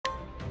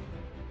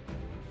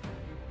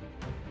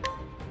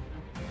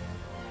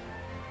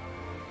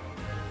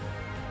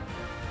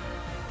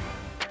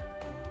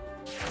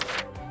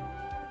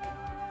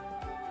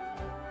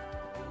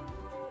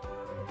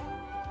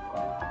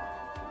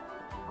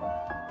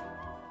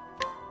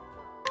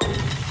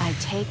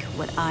take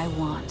what I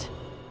want.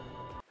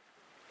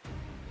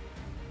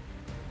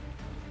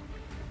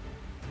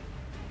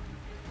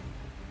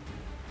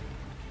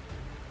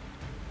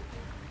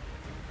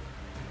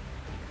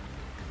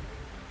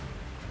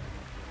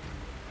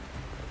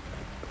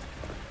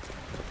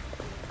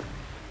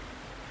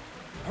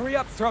 Hurry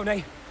up,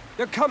 Throné!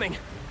 They're coming!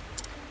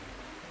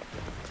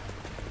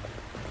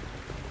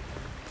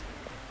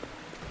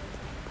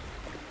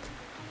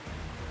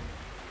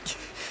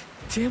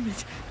 Damn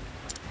it!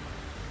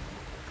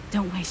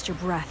 Don't waste your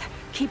breath.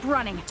 Keep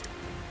running!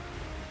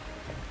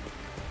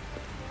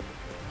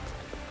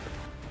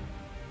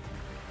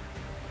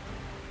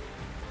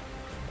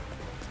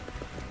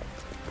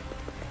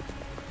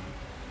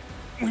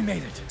 We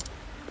made it.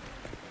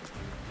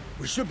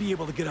 We should be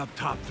able to get up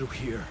top through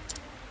here.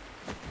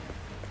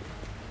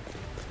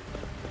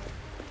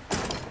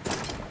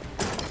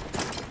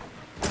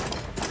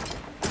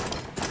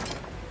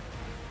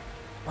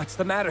 What's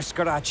the matter,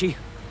 Scarachi?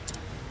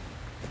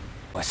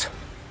 What?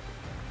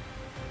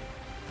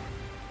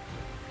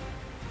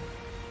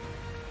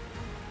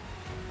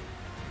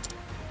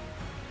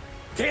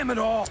 Damn it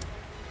all!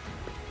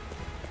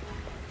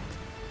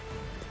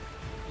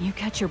 You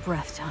catch your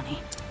breath, Tony.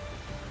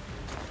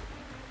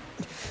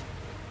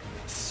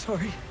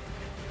 Sorry,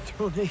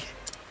 Throné.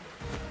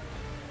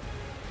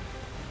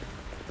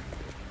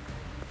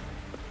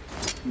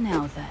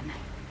 Now then,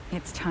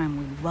 it's time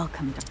we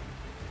welcomed.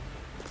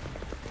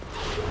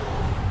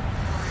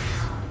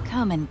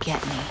 Come and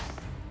get me.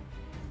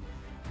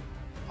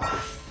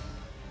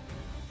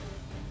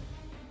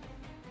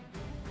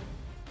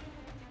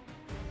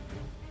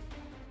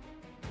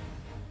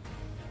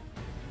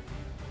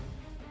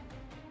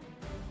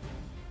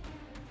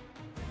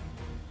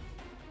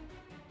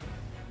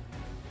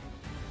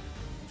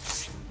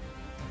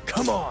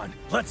 Come on,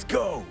 let's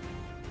go!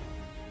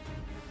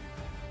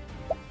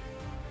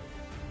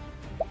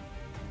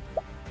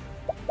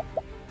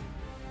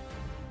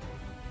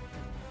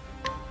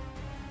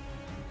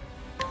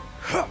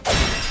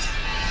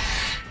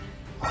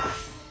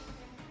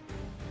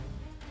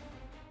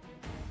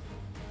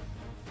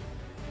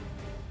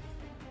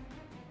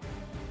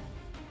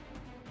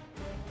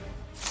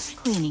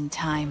 Cleaning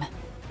time.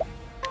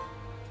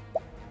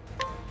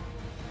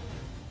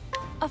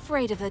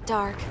 Afraid of the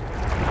dark.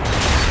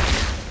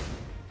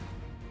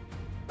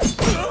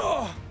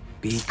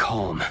 Be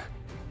calm.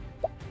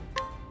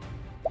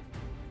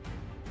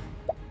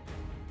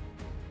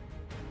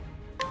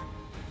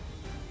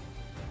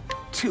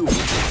 Two.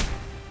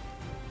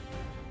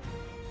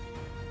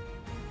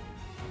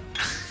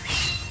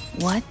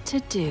 What to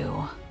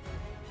do?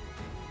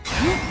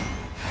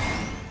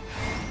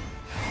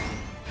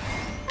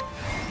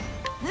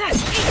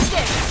 Eat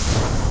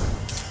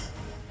this!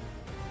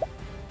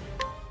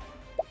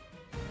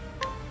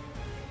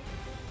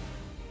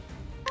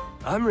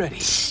 I'm ready.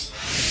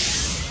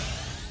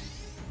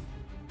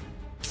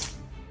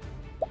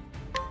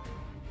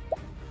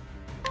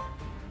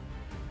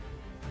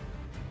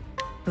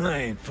 I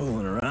ain't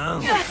fooling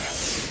around.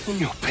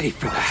 You'll pay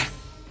for that.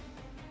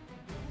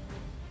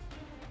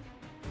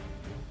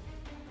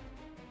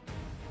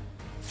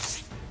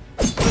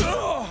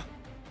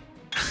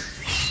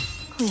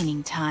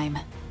 Cleaning time.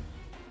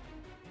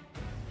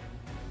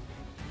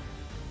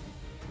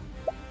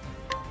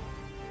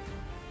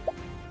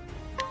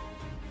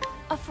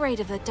 Afraid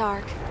of the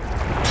dark.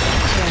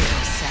 Prepare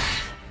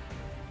yourself.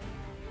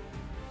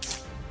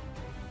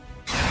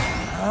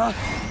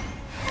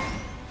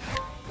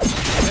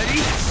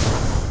 Ready?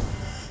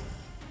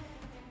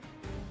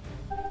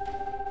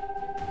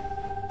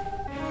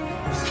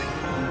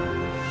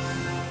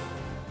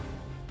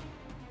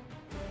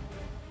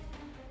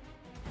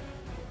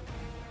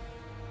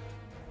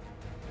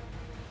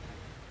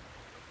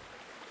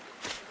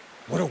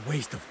 What a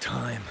waste of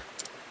time.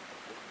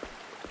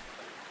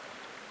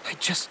 I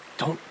just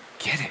don't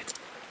get it.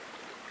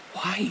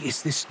 Why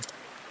is this...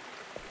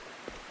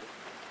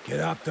 Get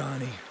up,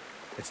 Donnie.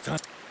 It's time.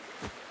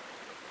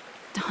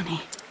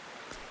 Donnie.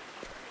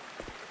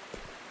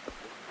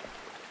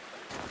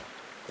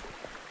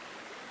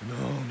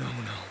 No.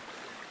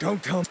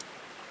 Don't tell me.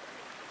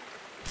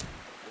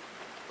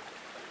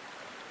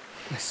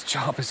 This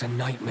job is a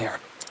nightmare.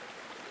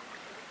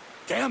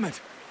 Damn it!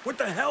 What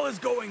the hell is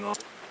going on?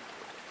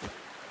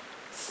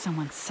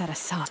 Someone set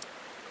us up.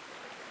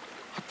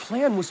 Our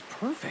plan was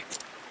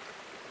perfect.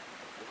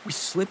 We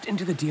slipped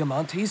into the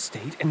Diamante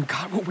estate and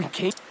got what we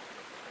came.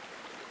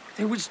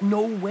 There was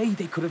no way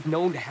they could have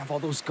known to have all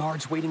those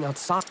guards waiting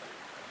outside.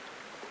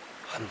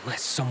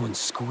 Unless someone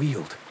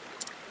squealed.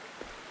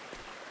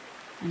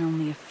 And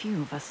only a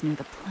few of us knew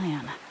the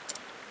plan.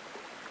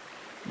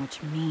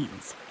 Which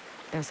means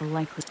there's a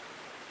likely...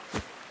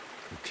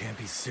 You can't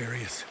be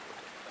serious.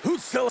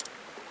 Who's selling?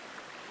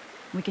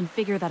 We can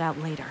figure that out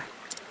later.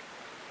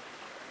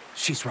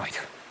 She's right.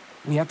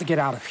 We have to get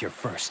out of here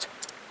first.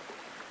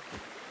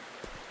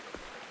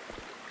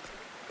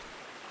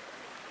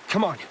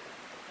 Come on.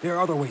 There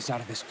are other ways out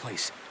of this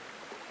place.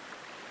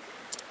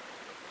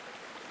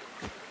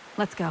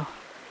 Let's go.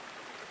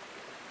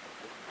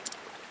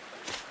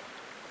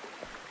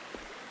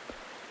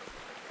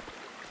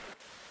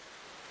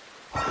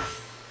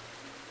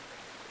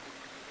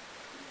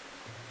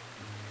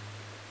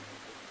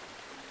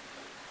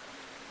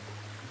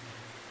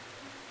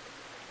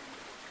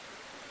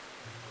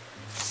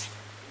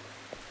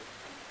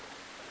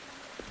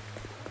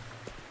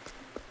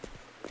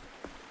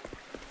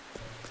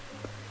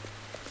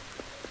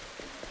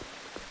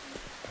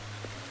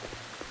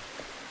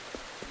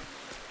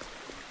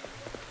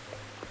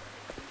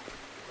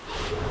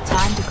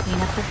 Time to clean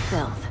up the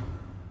filth.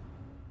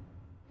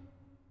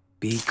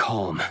 Be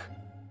calm.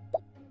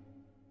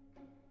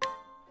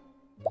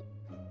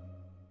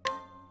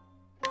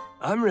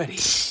 I'm ready.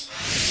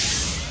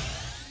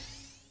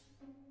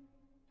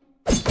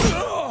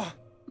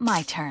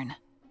 My turn.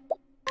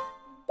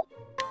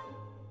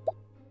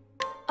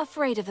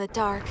 Afraid of the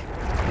dark?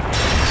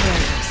 Prepare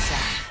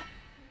yourself.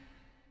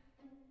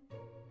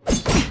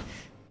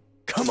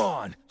 Come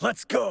on,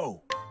 let's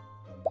go!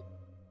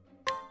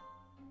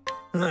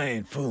 I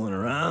ain't fooling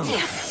around.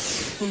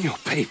 You'll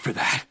pay for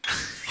that.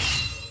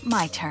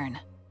 My turn.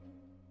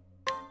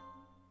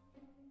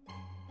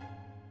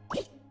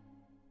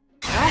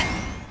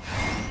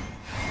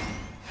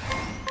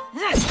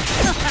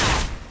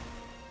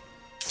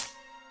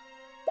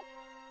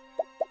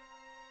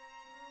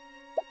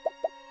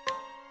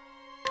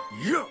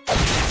 Yeah.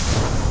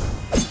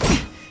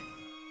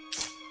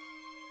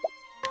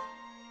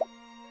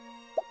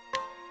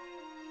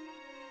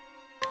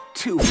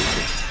 Too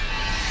easy.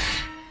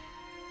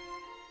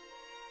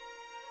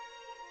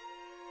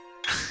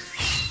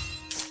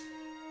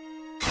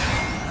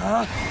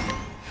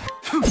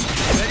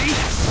 Ready?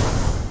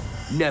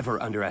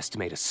 Never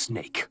underestimate a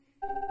snake.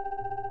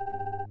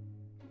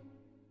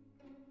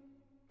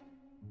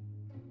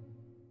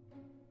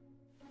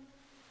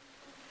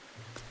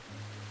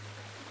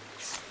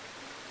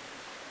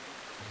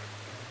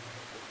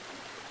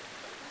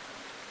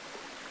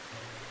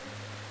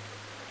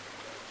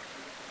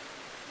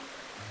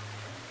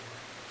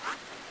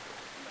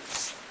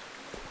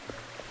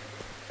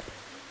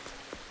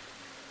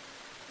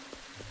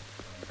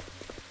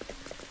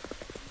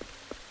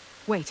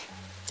 Wait.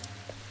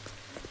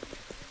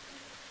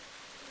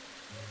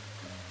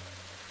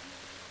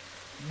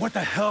 What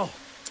the hell?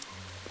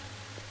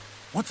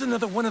 What's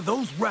another one of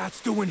those rats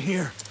doing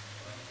here?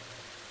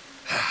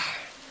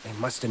 They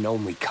must have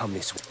known we'd come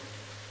this way.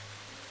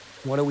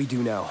 What do we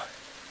do now?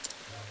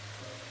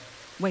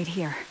 Wait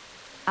here.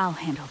 I'll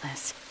handle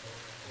this.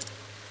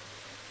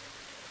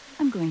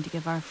 I'm going to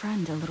give our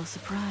friend a little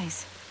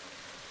surprise.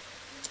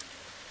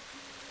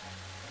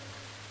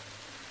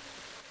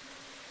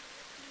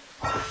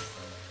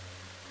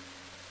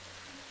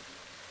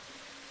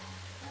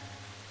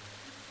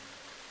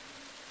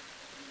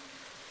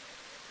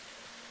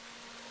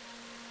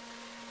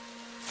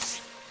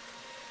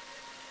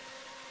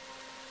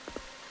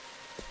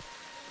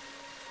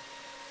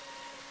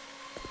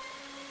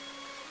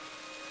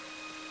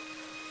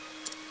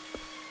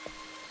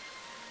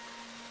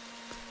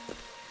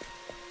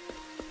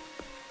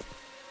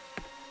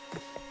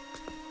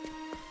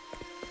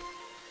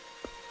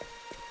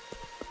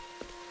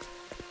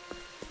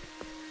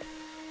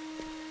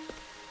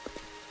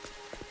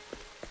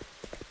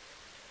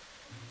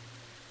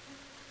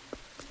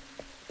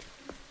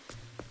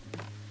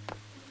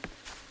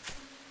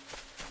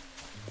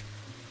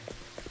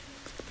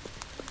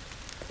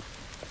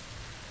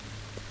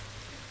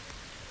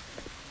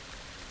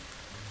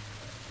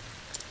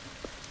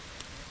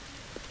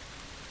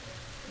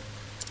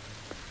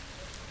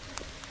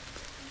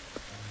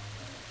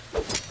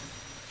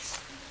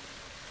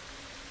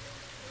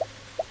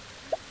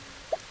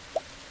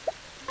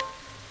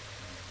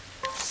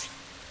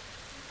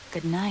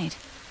 Good night.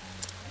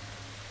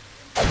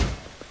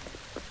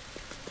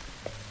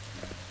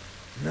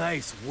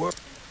 Nice work.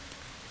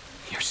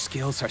 Your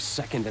skills are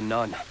second to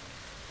none.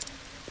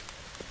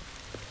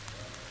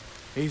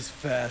 He's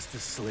fast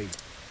asleep.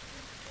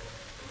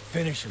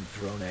 Finish him,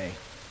 Throné.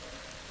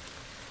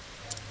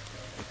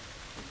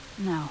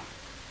 No.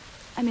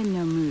 I'm in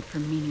no mood for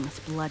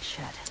meaningless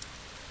bloodshed.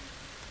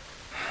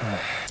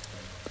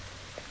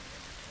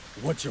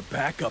 What's your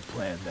backup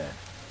plan, then?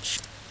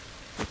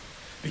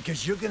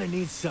 Because you're gonna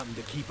need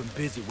something to keep him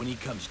busy when he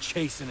comes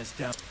chasing us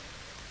down.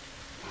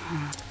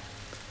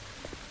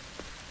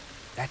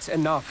 That's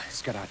enough,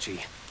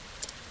 Scarachi.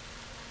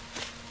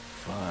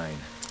 Fine.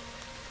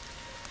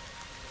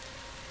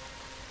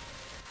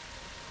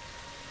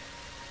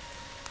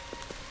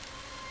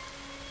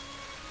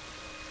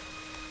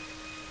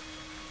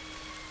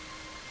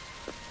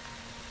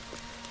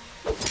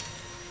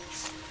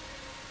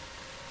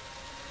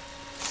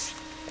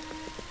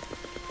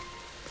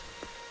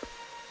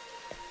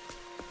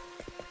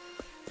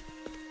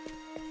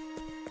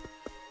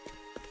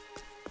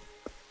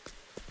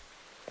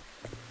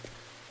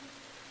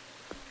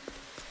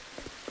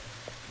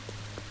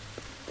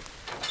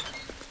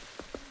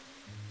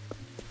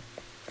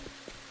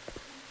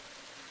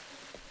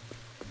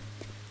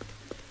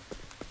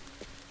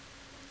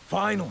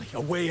 Finally, a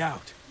way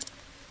out.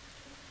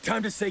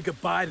 Time to say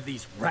goodbye to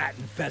these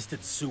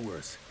rat-infested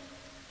sewers.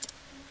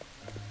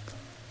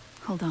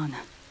 Hold on.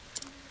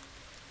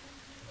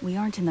 We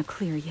aren't in the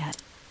clear yet.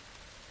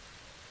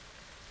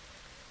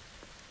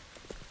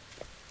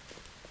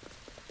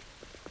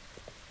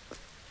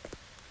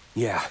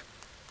 Yeah,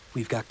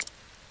 we've got...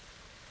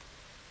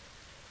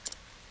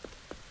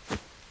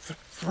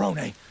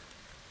 Throné.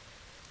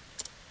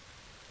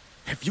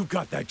 If you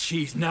got that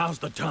cheese, now's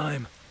the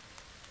time.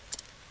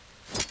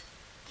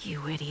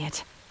 You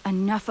idiot.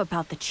 Enough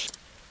about the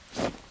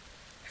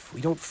If If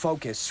we don't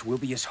focus, we'll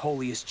be as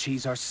holy as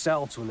cheese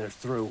ourselves when they're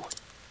through.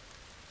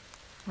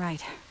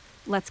 Right.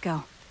 Let's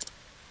go.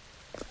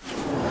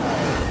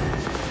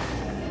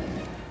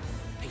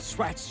 These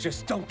rats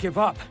just don't give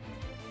up.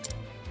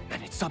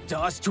 And it's up to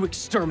us to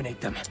exterminate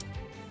them.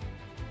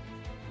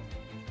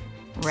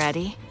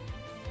 Ready?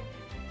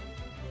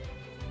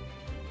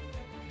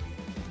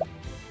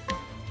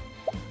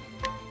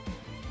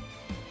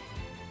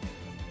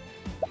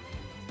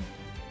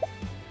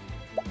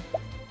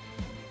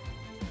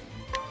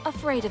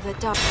 Afraid of the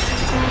dark.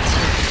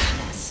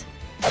 That's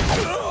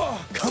your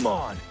weakness. Come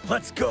on,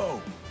 let's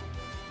go!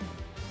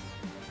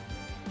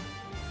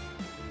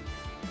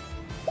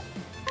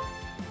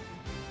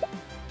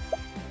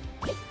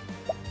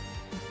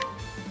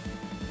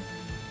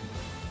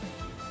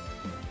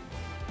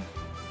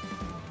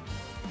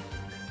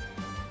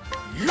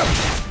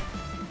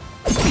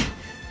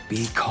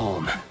 Be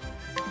calm.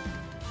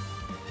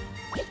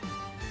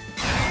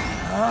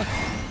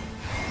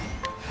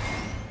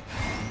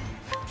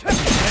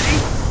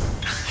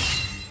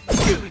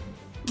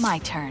 My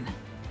turn.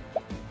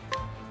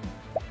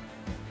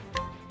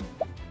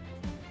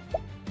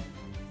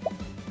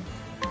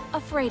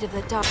 Afraid of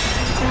the dark.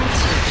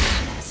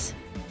 That's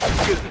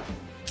your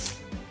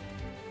weakness.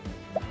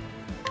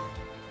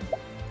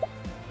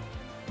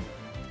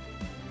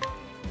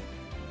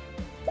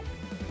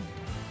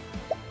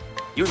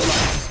 Your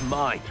life is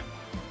mine.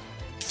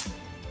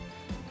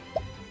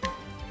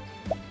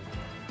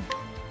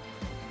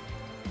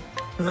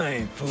 I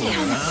ain't fooling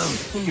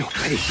around. You'll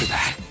pay for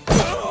that.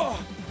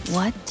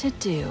 What to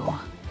do?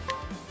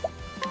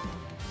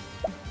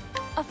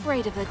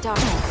 Afraid of the dark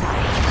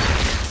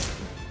inside.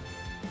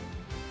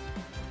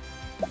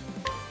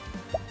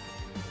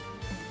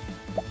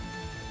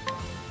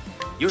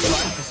 Your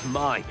life is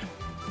mine.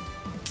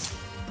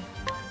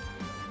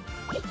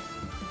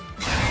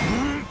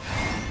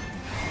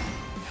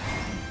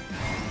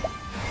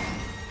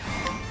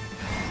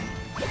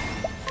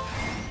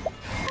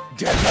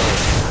 Get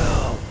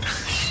low.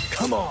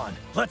 Come on,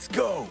 let's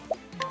go!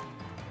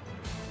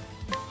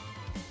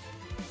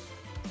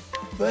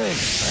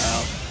 Thanks,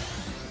 pal.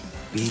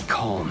 Be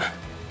calm.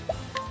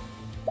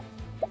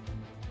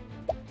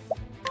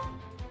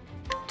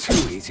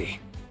 Too easy.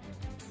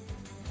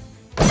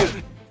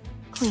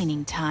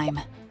 Cleaning time.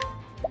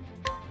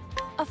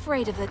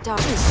 Afraid of the dark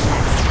is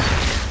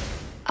next.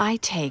 I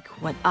take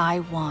what I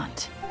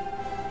want.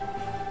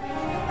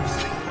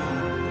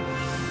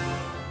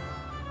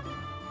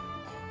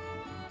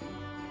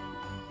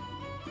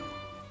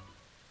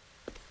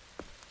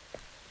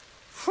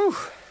 Whew.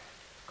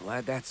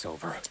 Glad that's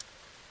over.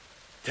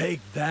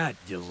 Take that,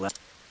 you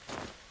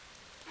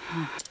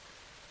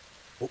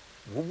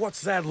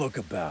What's that look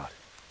about?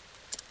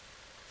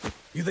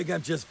 You think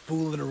I'm just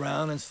fooling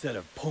around instead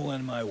of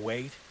pulling my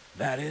weight?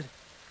 That it?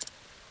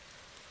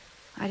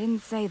 I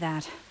didn't say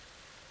that.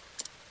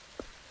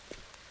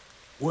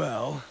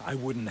 Well, I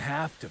wouldn't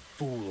have to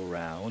fool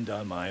around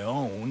on my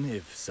own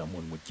if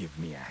someone would give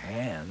me a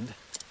hand.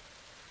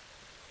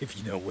 If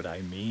you know what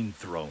I mean,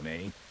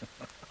 Throné.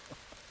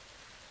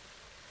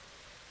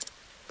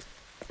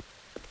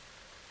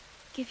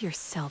 Give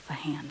yourself a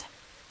hand.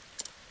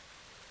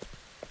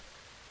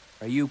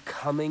 Are you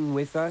coming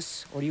with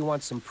us, or do you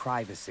want some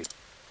privacy?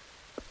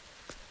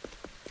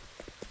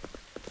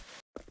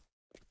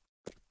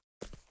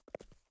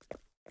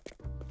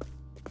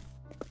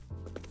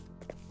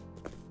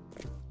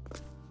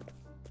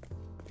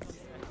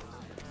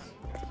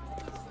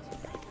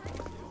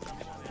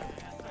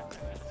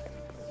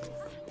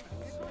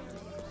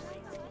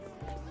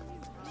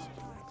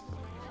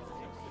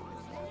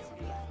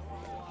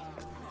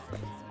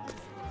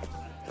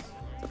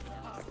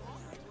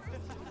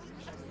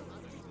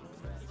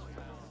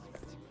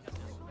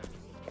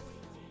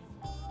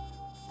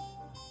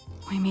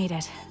 We made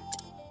it.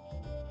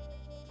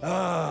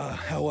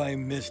 Ah, how I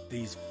missed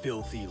these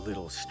filthy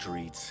little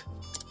streets.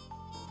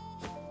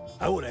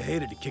 I would have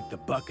hated to kick the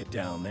bucket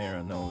down there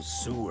in those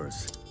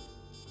sewers.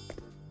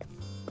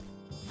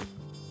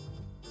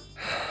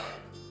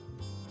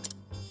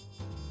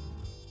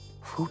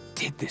 Who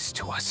did this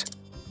to us?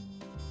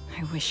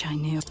 I wish I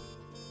knew.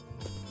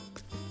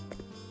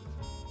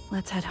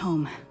 Let's head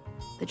home.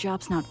 The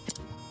job's not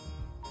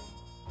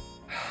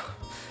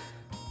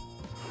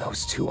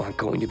Those two aren't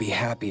going to be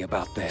happy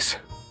about this.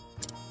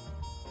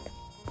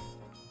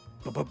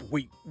 But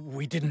we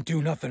didn't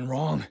do nothing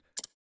wrong.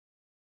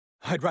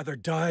 I'd rather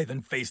die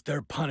than face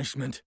their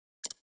punishment.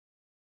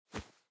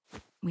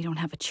 We don't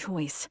have a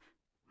choice.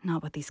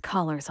 Not with these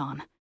collars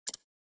on.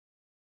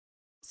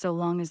 So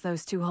long as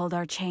those two hold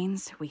our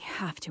chains, we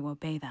have to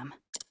obey them.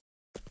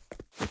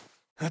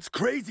 That's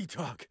crazy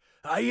talk.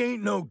 I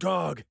ain't no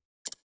dog.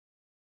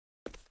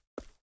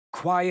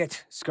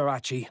 Quiet,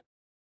 Scarachi.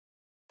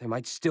 There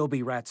might still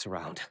be rats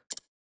around.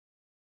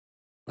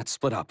 Let's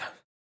split up.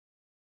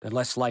 They're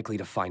less likely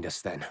to find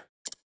us then.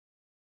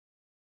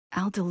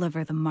 I'll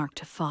deliver the mark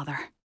to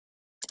Father.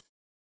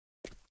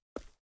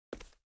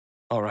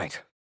 All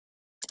right.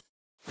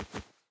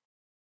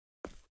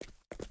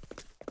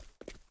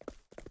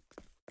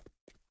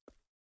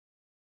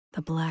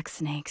 The Black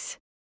Snakes.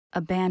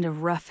 A band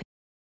of rough...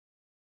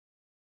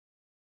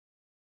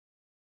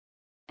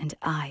 And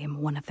I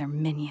am one of their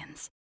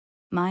minions.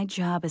 My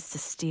job is to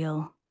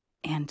steal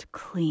and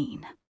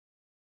clean.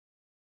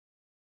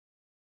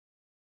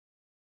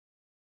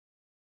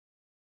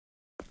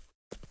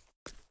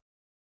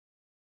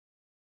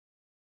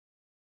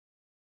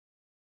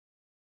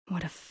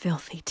 What a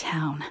filthy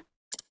town.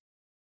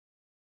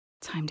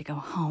 Time to go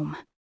home.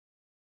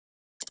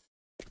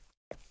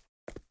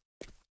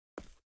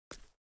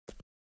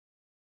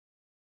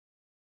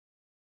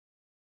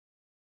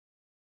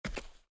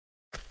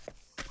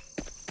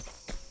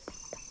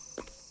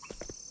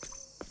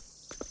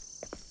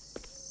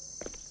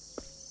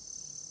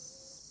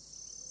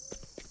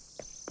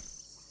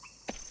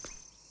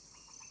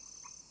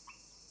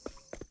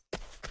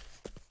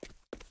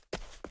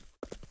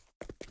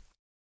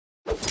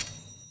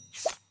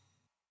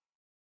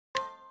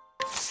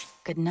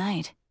 Good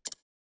night.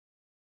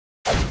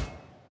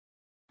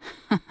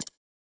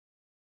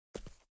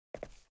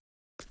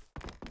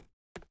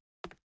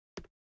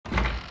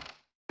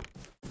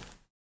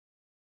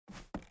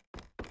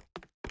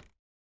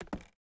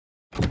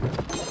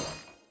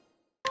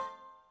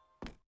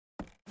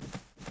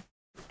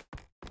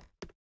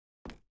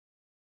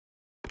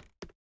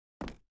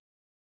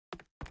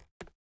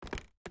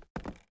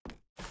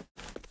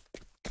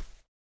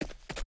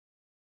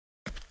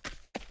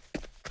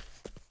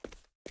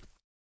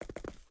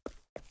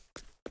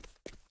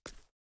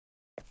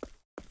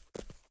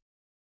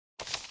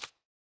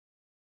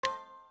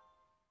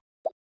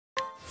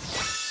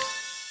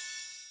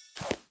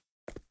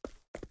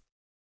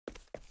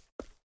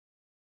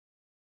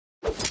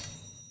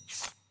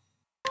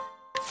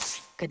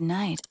 Good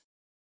night.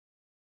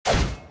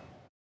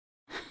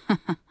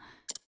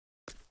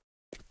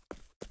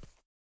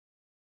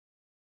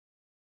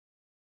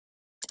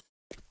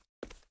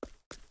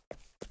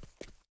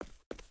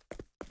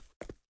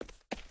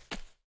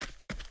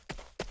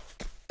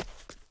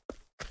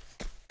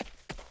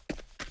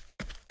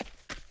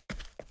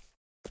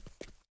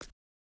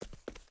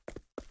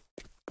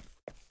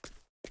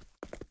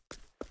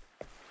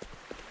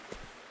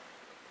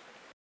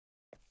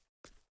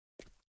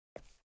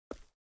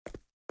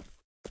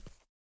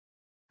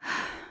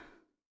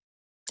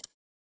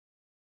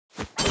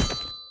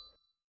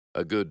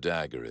 A good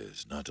dagger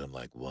is not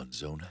unlike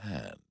one's own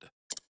hand.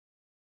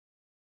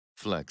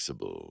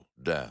 Flexible,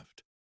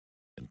 deft,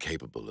 and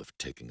capable of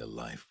taking a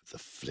life with the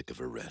flick of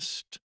a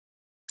wrist.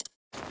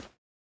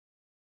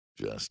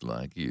 Just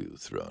like you,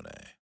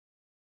 Throné.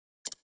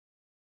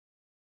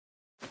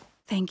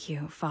 Thank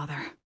you,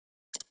 Father.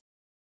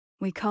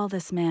 We call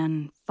this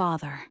man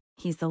Father.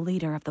 He's the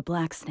leader of the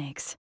Black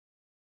Snakes.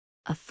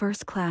 A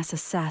first-class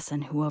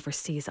assassin who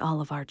oversees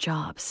all of our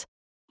jobs.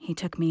 He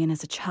took me in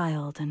as a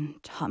child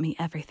and taught me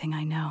everything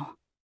I know.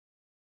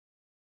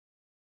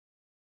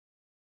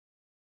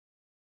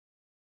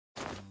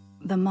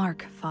 The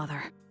mark,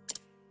 Father.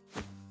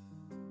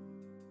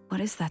 What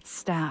is that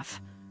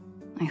staff?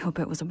 I hope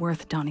it was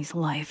worth Donnie's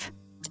life.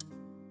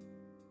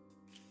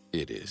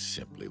 It is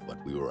simply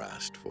what we were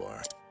asked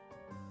for.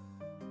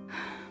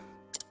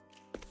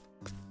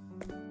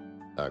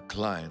 Our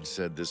client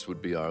said this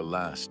would be our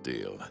last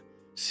deal,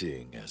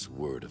 seeing as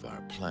word of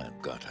our plan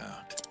got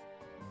out.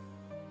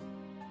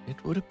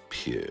 It would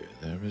appear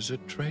there is a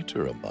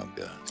traitor among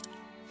us.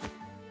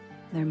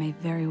 There may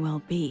very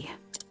well be.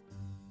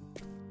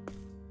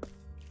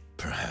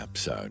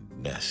 Perhaps our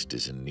nest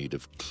is in need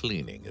of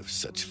cleaning if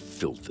such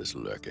filth is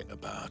lurking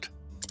about.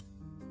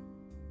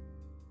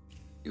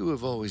 You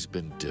have always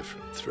been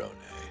different, Throné.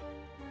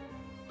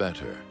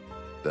 Better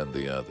than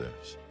the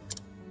others.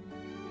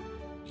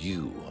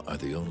 You are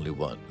the only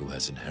one who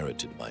has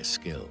inherited my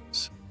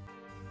skills.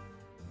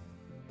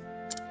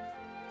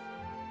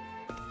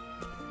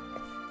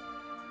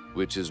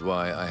 Which is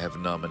why I have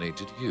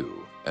nominated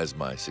you as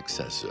my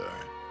successor.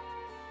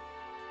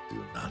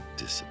 Do not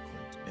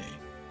disappoint me.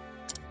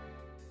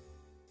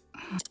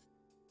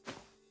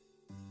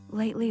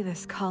 Lately,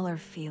 this collar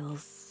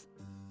feels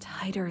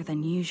tighter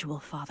than usual,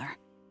 Father.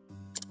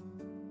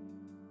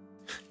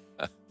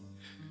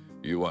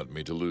 You want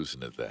me to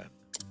loosen it then?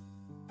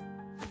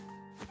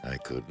 I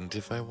couldn't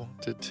if I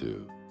wanted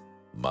to.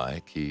 My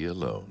key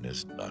alone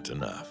is not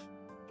enough.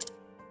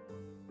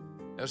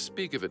 Now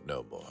speak of it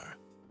no more.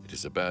 It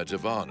is a badge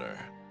of honor,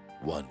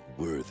 one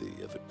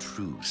worthy of a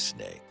true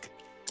snake.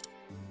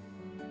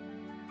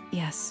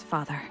 Yes,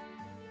 Father.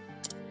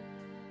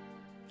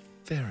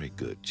 Very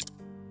good.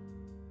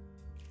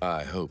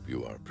 I hope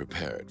you are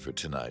prepared for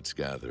tonight's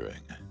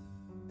gathering.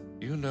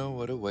 You know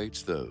what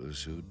awaits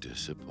those who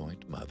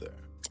disappoint Mother.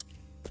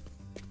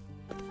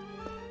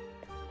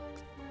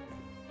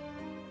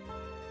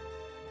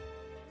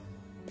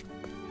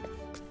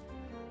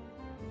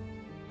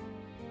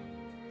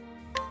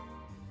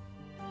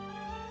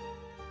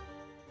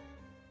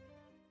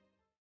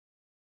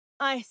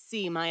 I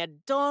see my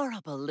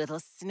adorable little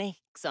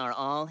snakes are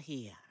all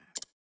here.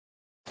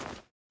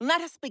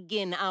 Let us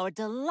begin our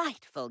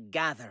delightful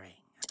gathering.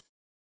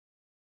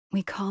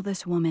 We call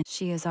this woman,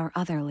 she is our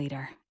other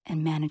leader,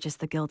 and manages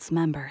the guild's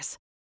members.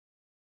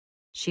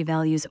 She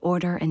values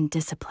order and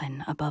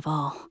discipline above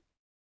all.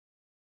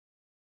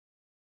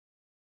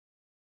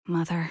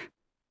 Mother,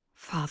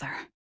 Father,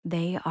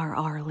 they are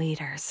our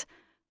leaders,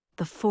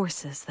 the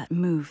forces that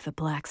move the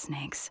Black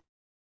Snakes.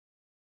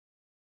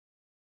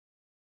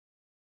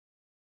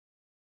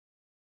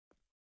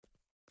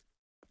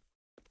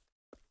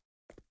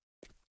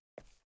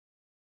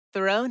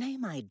 Throné,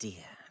 my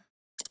dear.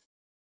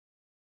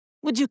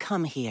 Would you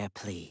come here,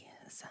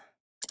 please?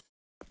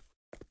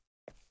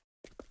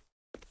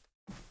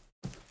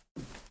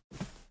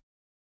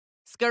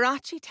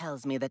 Scarachi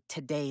tells me that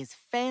today's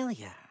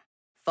failure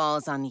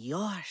falls on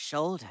your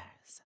shoulders.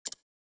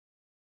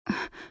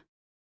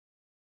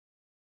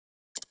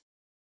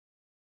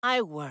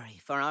 I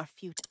worry for our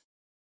future.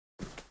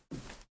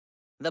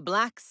 The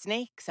Black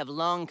Snakes have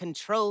long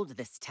controlled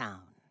this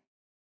town,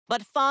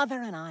 but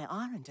Father and I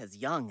aren't as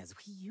young as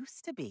we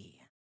used to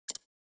be.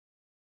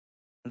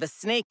 The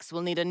Snakes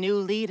will need a new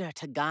leader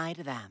to guide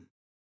them.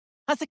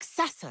 A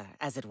successor,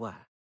 as it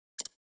were.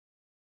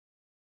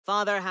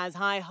 Father has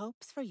high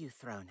hopes for you,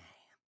 Throné.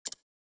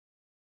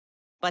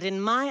 But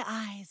in my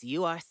eyes,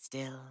 you are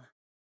still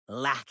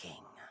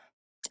lacking.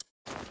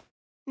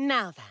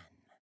 Now then,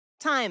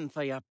 time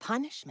for your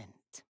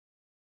punishment.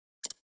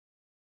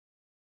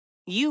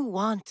 You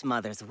want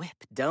Mother's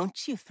whip,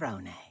 don't you,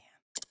 Throné?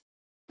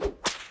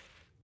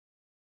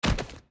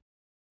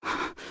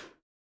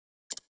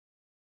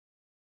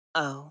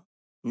 Oh,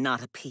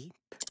 not a peep?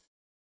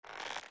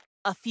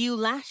 A few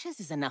lashes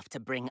is enough to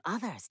bring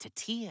others to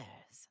tears.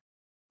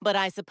 But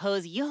I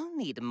suppose you'll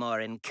need more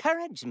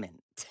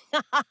encouragement.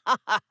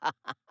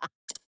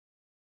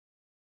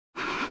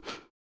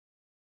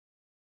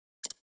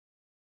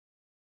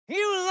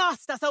 You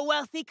lost us a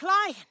wealthy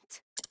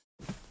client!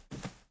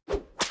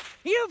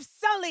 You've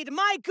sullied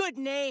my good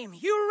name,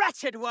 you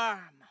wretched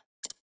worm!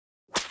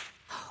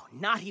 Oh,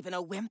 not even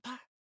a whimper?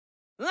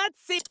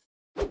 Let's see...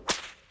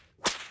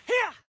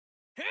 Here!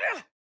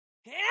 Here!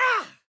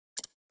 Here!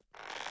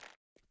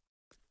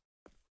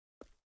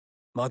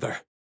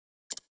 Mother.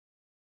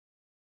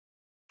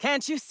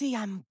 Can't you see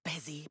I'm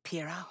busy,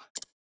 Piero?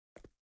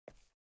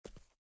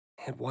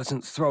 It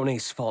wasn't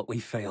Throné's fault we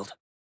failed.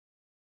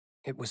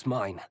 It was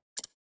mine.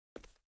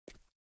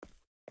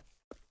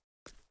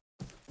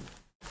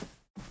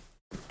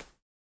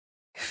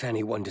 If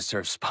anyone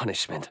deserves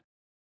punishment,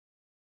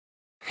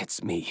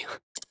 it's me.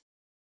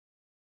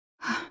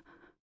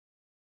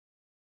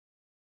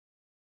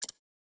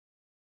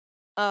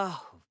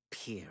 Oh,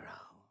 Piero.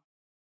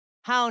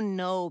 How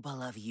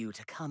noble of you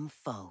to come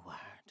forward.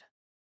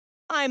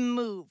 I'm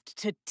moved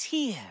to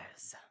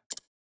tears.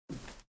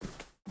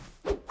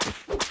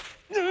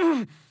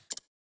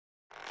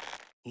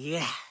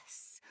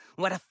 Yes,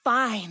 what a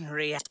fine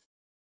reaction.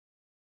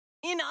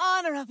 In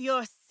honor of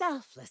your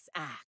selfless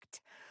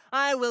act,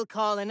 I will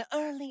call an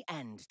early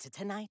end to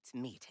tonight's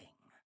meeting.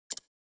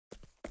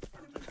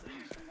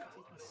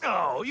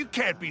 Oh, you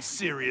can't be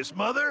serious,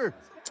 Mother.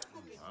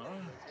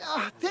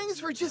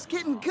 Things were just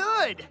getting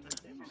good.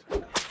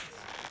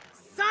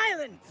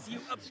 Silence, you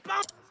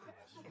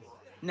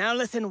Now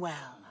listen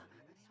well.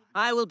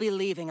 I will be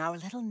leaving our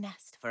little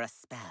nest for a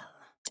spell.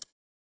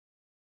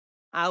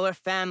 Our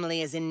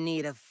family is in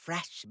need of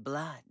fresh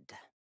blood.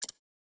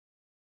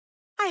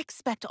 I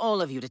expect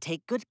all of you to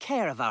take good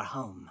care of our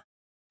home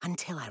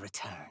until I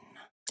return.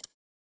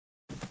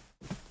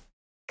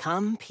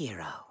 Come,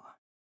 Piero.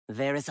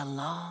 There is a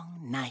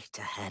long night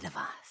ahead of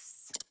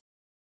us.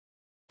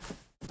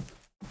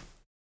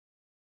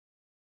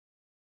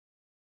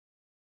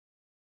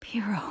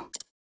 Piero.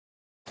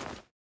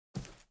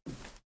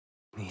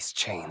 These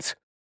chains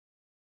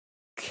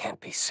can't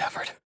be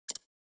severed.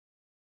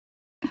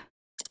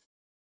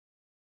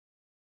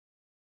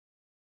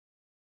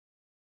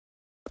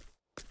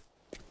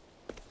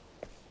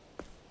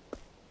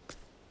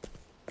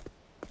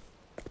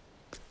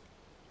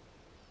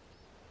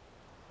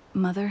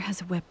 Mother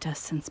has whipped us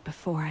since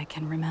before I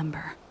can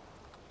remember.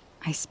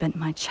 I spent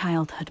my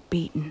childhood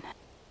beaten.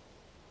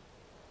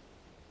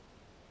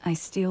 I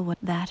steal what...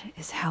 That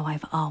is how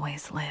I've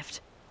always lived.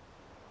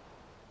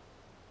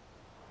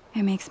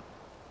 It makes...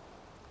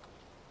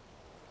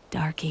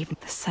 Dark even.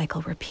 The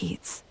cycle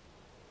repeats.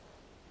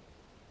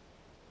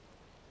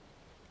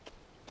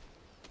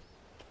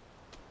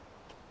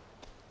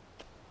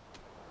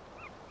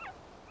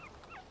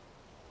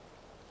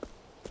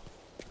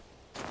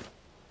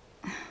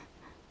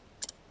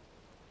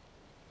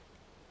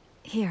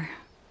 Here,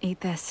 eat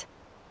this.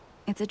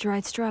 It's a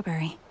dried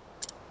strawberry.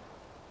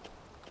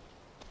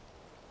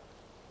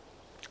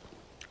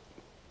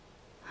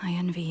 I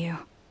envy you.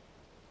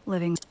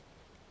 Living...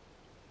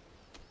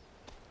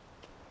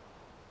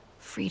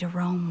 free to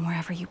roam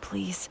wherever you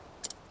please.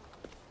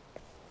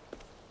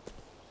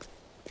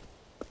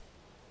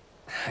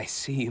 I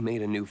see you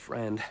made a new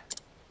friend.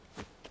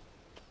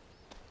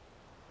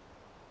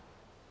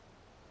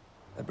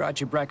 I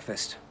brought you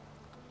breakfast.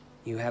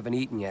 You haven't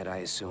eaten yet, I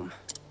assume.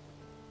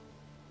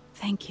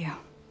 Thank you.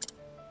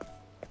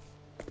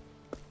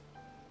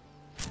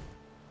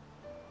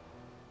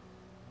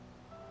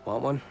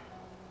 Want one?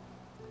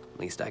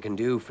 Least I can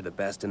do for the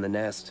best in the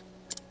nest.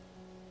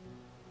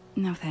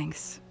 No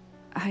thanks.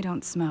 I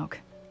don't smoke.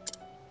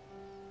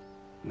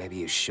 Maybe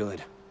you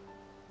should.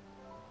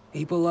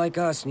 People like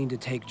us need to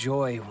take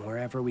joy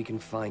wherever we can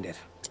find it.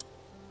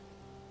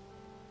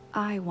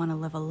 I want to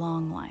live a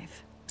long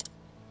life.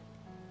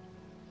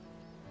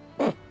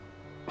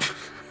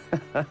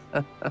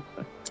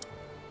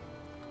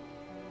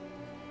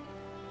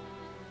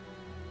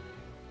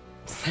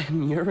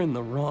 Then you're in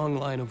the wrong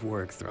line of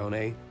work,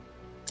 Throné.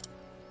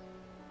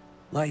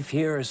 Life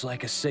here is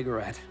like a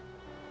cigarette.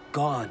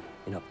 Gone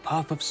in a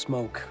puff of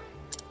smoke.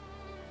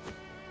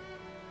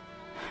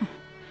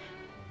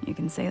 You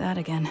can say that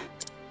again.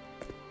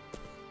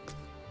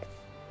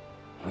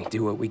 We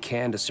do what we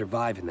can to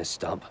survive in this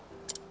stump.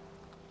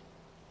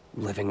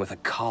 Living with a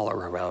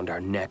collar around our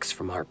necks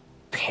from our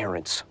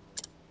parents.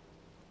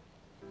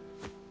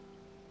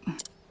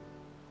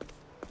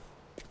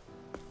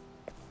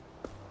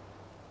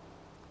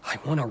 I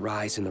want to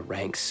rise in the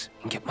ranks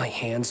and get my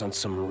hands on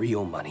some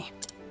real money.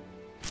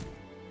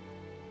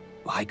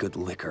 Buy good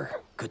liquor,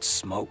 good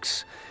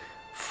smokes,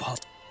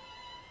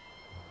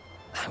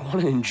 I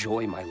want to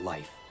enjoy my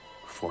life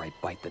before I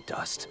bite the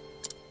dust.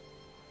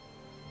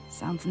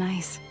 Sounds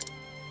nice.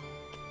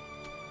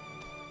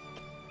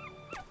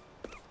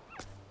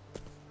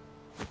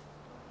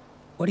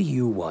 What do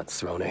you want,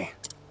 Throné?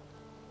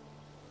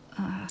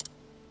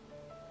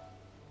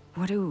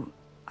 What do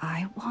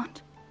I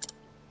want?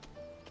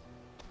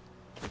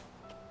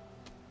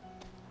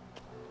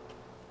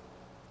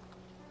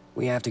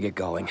 We have to get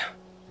going.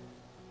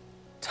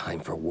 Time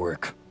for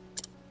work.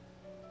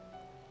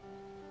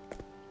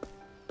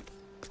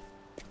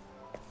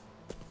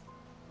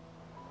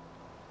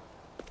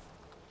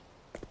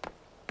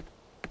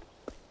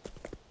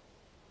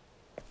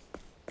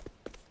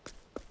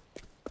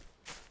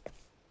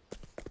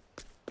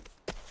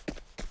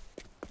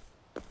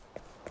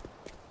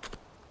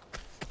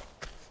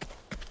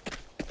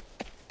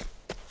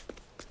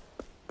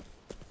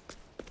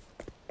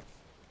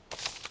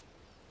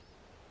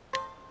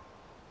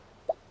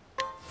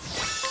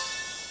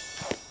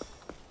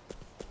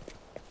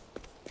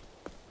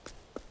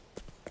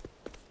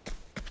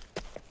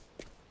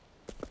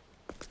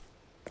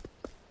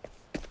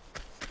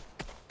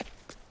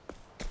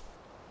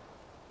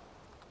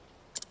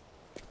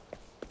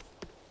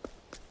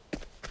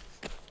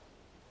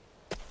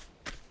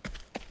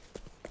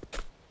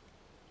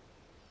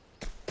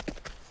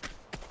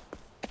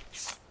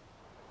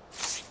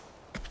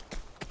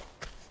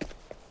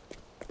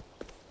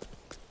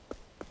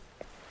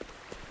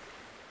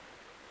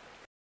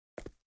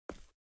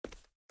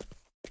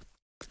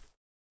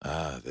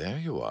 Ah, there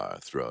you are,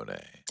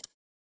 Throné.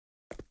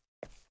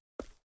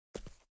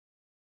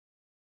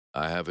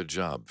 I have a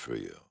job for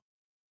you.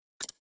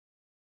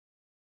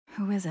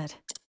 Who is it?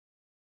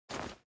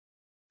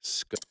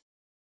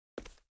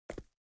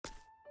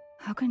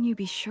 How can you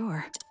be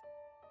sure?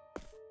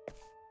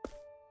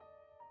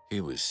 He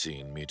was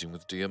seen meeting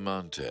with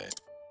Diamante.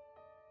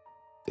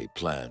 They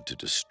planned to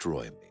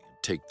destroy me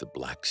and take the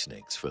Black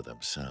Snakes for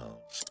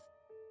themselves.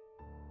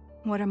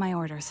 What are my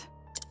orders?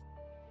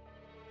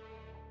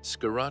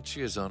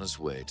 Scarachi is on his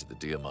way to the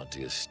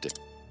Diamante estate.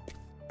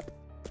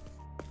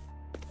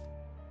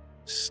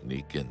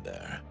 Sneak in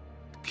there,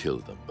 kill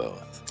them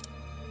both.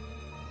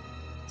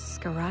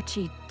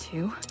 Scarachi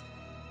too?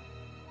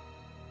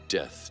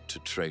 Death to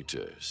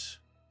traitors.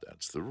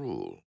 That's the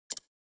rule.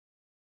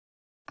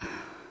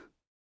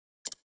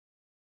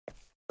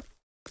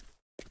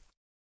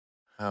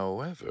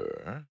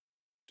 However,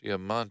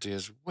 Diamante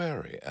is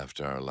wary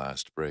after our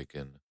last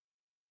break-in.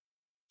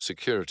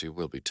 Security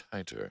will be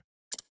tighter.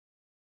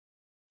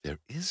 There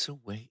is a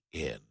way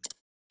in.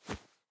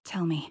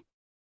 Tell me.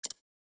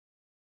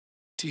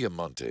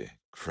 Diamante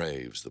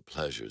craves the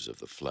pleasures of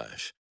the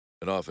flesh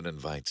and often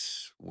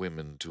invites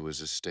women to his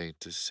estate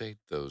to sate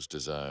those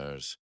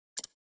desires.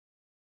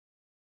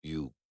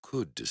 You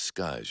could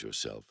disguise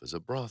yourself as a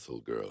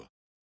brothel girl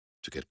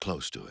to get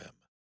close to him.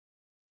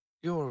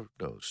 You're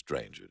no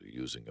stranger to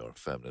using your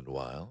feminine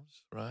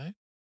wiles, right?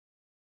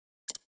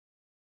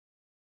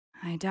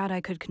 I doubt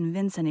I could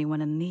convince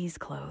anyone in these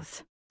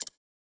clothes.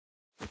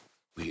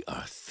 We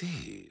are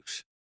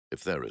thieves.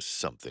 If there is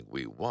something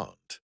we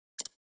want.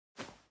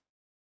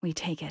 We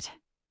take it.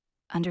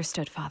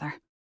 Understood, Father.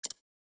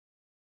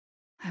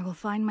 I will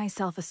find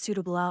myself a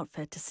suitable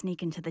outfit to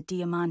sneak into the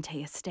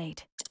Diamante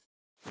estate.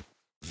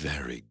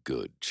 Very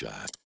good,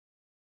 child.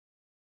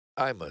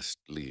 I must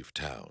leave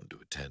town to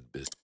attend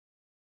business.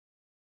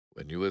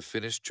 When you have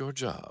finished your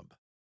job,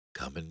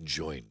 come and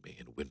join me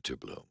in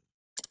Winterbloom.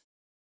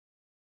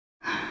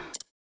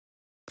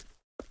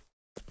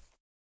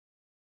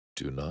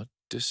 Do not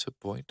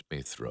disappoint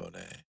me,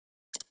 Throné.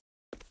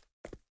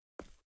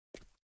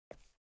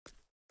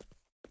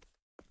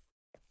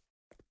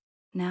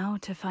 Now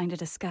to find a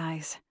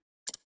disguise.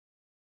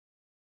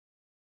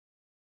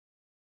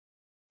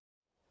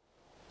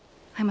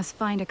 I must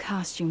find a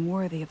costume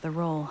worthy of the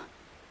role.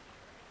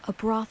 A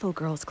brothel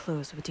girl's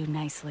clothes would do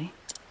nicely.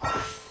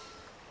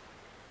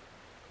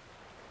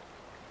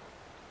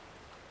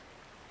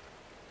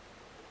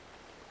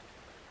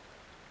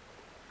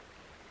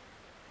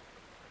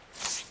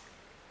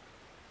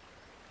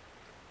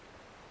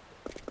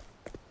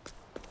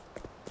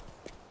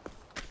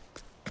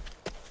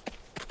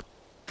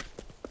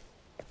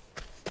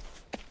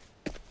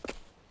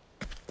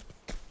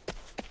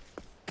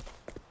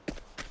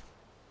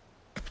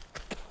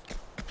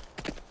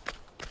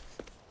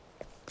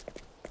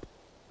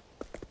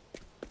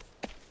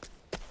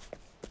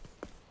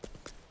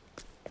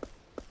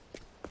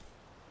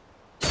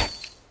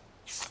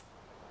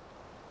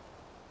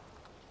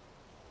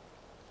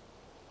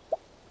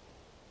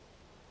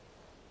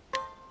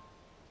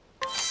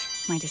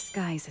 My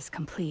disguise is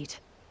complete.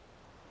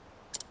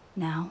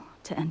 Now,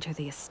 to enter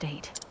the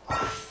estate.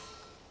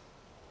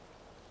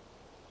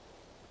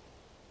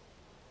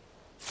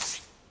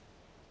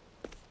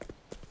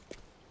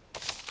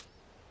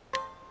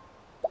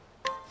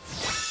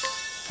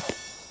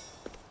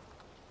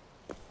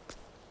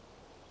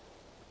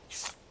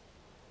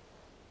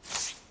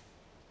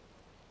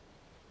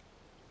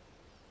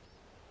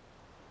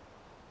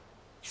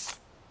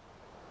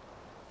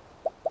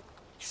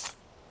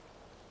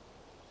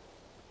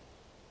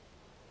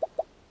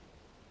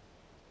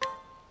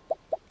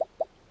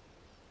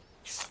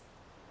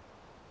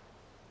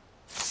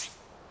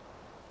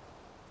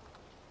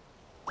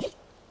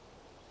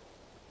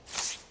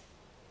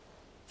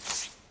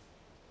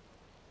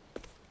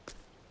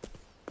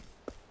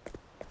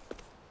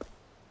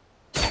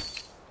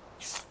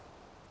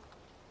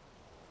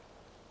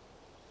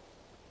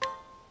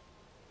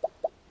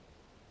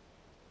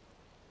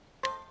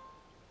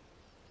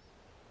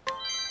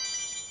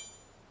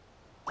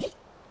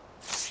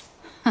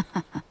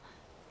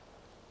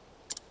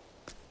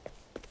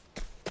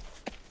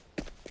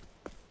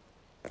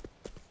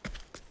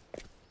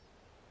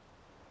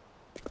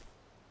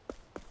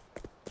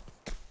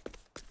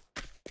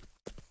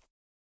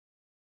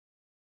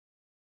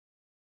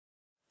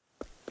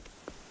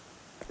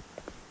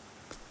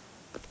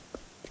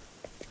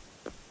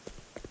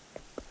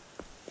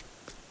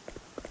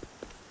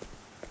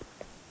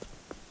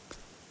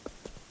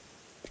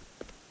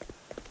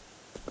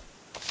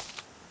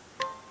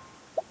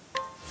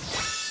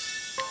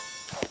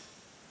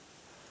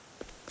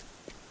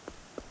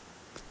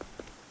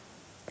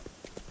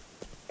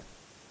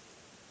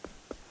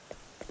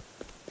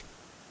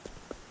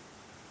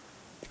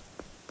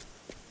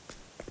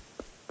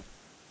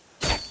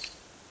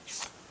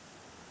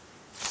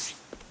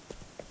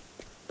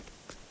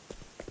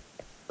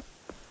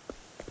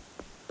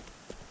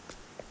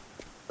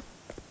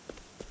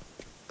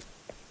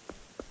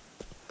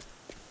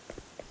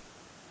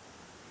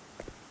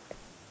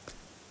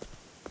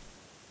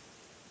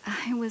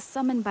 I was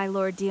summoned by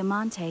Lord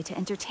Diamante to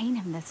entertain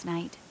him this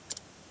night.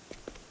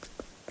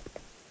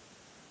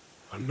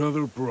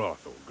 Another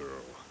brothel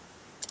girl.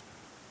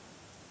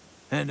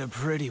 And a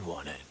pretty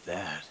one at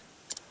that.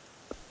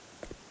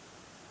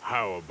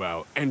 How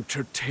about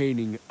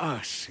entertaining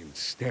us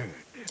instead?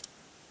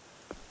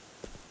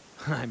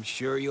 I'm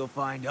sure you'll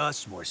find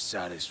us more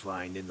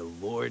satisfying than the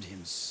Lord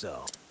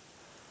himself.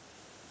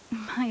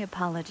 My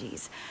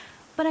apologies,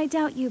 but I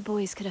doubt you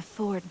boys could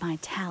afford my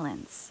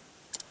talents.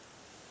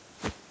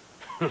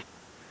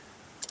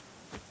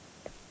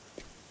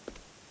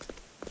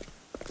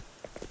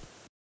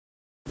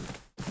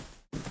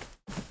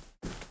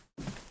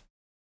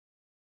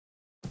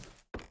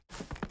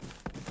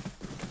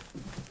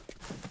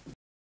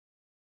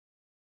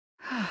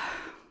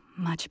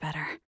 Much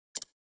better.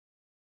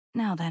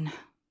 Now then,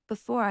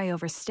 before I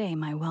overstay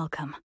my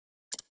welcome.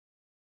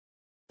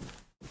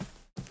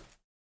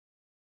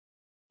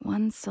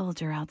 One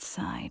soldier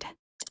outside.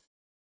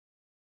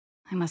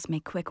 I must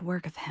make quick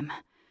work of him.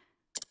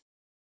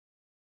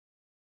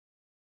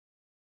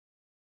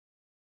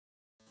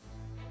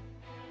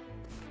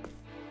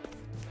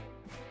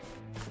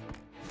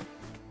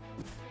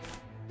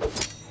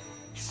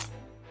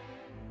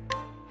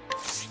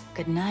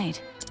 Good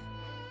night.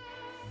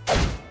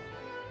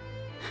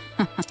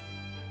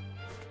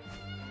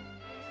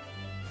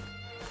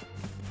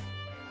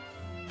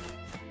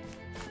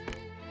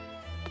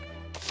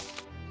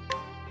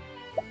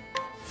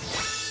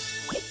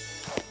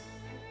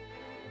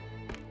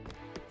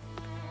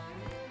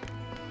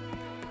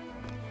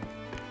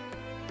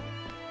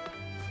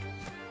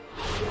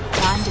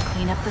 Time to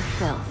clean up the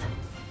filth.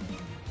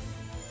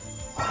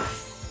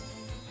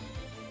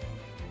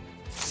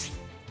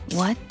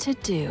 What to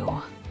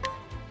do?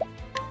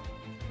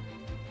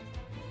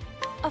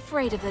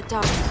 Afraid of the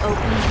dark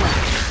open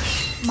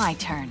book. My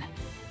turn.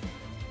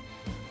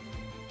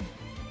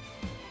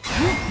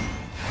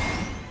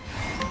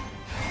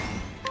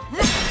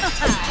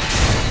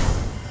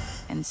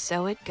 And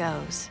so it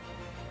goes.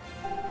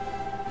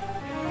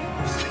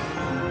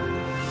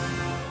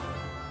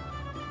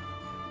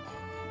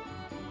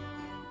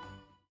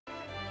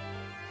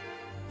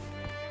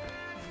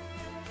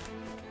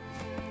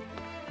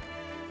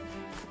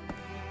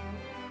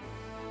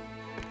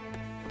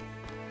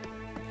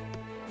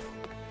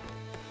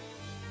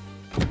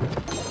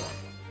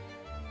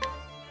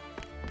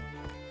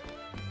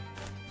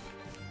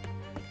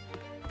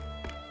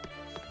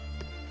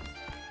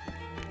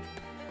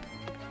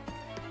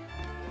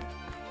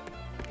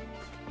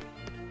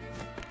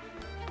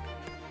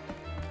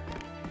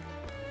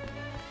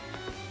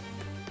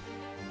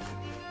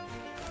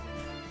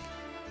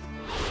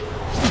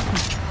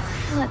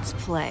 Let's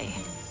play.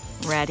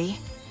 Ready?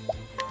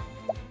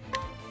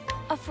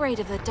 Afraid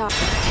of the dark.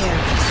 Prepare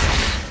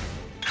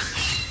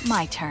yourself.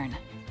 My turn.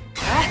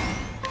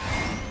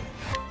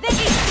 They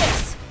eat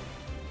this!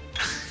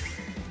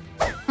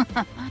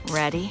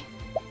 Ready?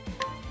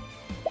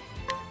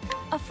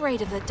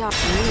 Afraid of the dark.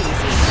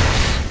 Easy.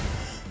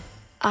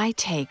 I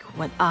take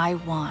what I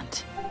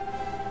want.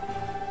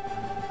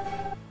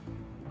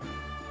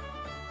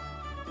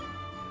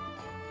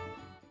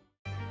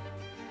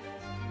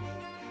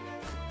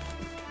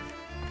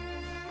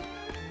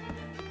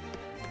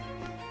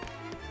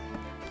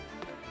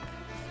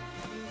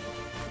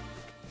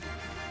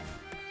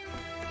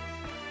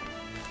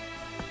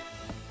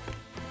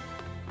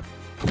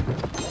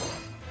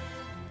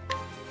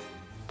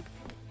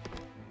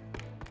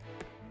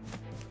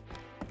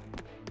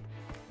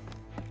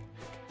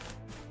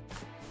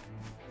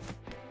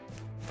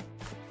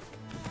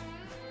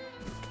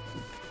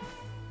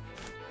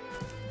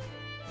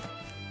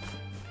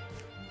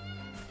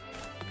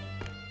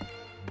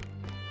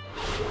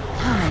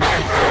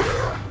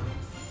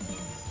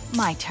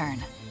 My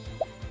turn.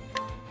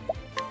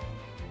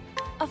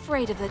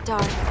 Afraid of the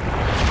dark.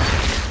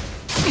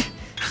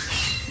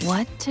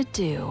 What to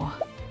do?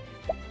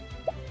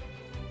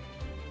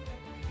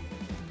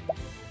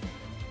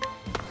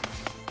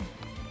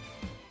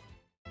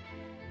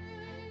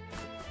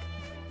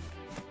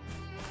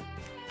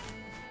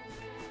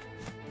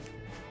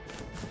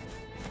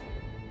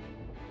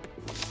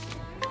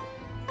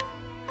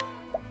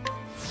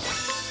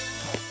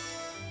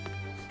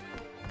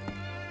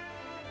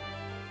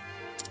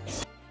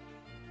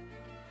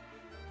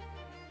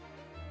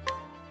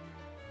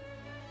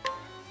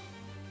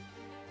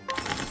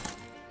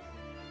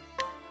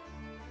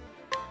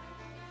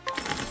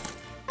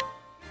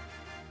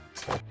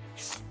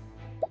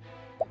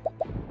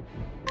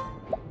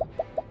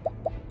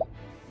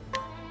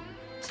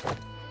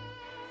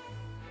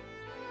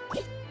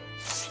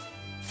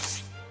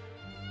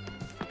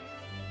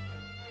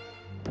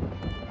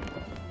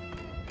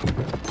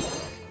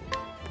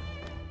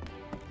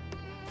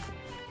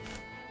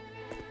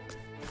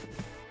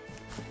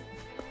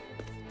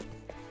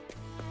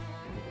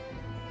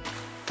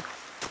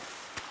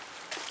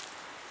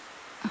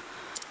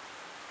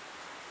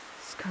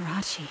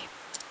 Karachi.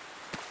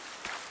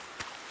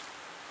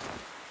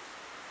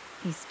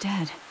 He's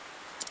dead.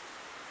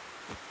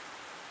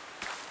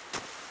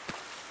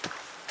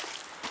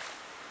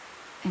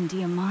 And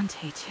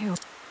Diamante, too.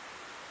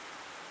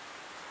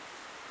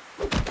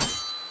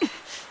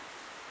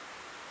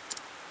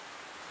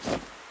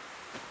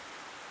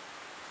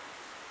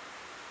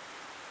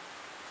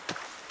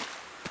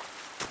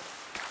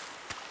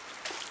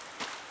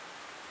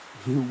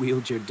 You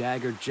wield your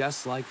dagger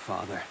just like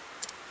Father.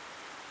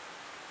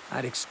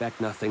 I'd expect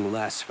nothing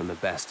less from the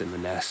best in the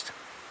nest.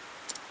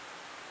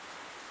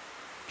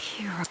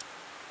 Pure.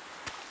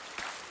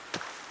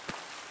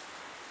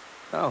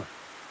 Oh,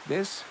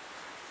 this?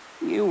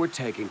 You were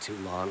taking too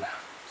long,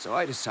 so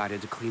I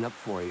decided to clean up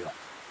for you.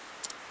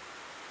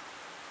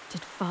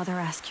 Did Father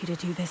ask you to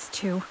do this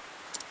too?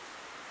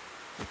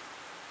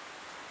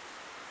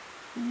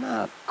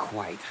 Not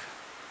quite.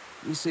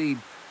 You see,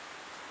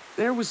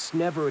 there was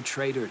never a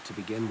traitor to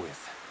begin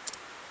with.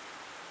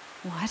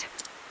 What?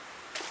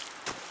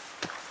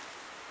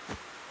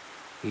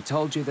 He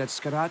told you that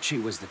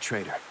Scarachi was the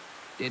traitor,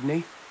 didn't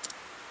he?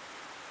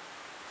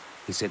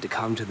 He said to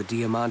come to the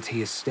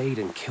Diamante estate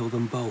and kill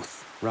them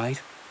both,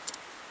 right?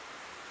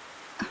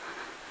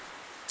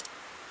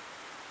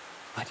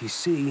 But you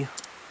see,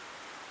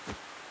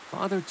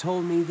 Father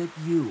told me that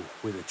you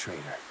were the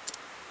traitor.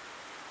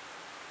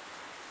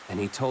 And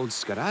he told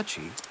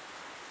Scarachi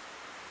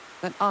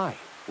that I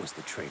was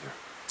the traitor.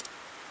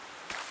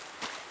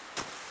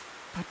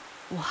 But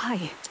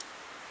why?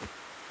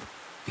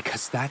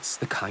 Because that's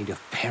the kind of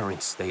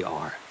parents they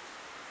are.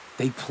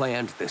 They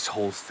planned this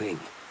whole thing.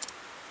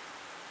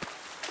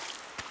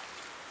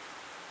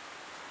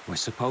 We're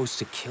supposed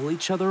to kill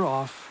each other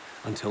off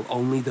until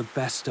only the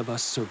best of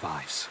us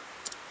survives.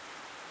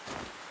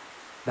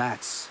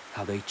 That's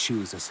how they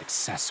choose a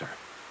successor.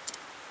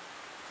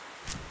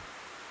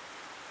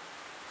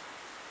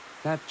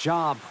 That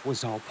job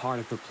was all part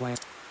of the plan.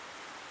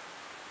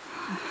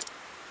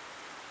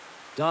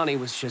 Donnie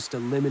was just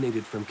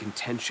eliminated from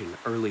contention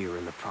earlier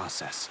in the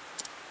process.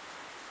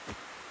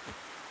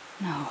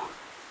 No.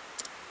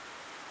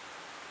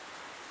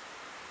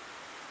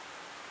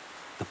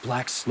 The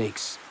Black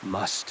Snakes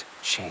must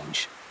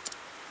change.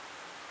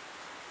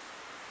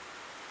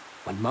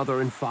 When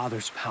Mother and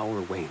Father's power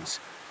wanes,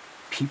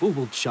 people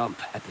will jump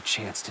at the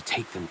chance to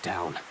take them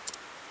down.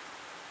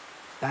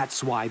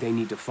 That's why they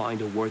need to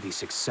find a worthy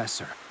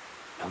successor,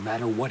 no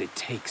matter what it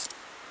takes.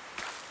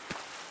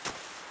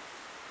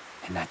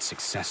 And that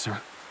successor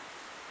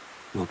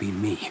will be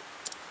me.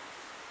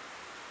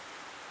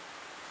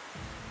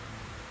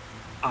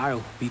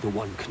 I'll be the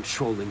one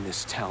controlling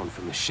this town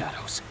from the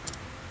shadows.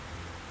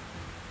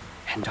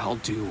 And I'll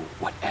do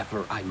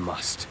whatever I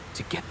must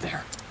to get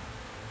there.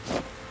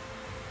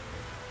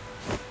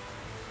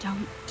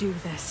 Don't do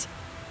this.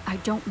 I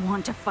don't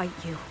want to fight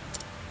you.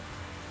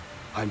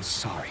 I'm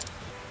sorry.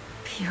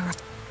 Pyrrha.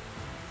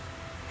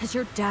 Is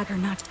your dagger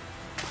not...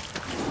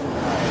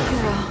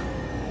 Pyrrha.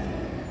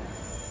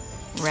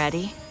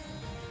 Ready?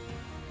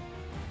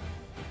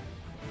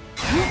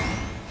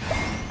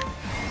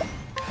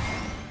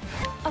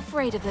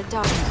 Afraid of the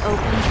dark,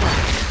 open book.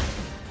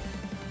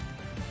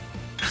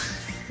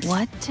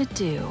 What to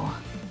do?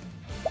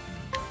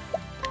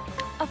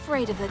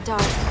 Afraid of the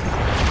dark.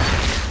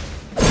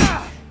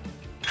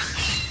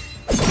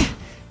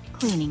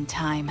 Cleaning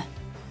time.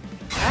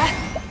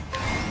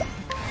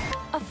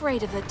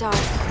 Afraid of the dark.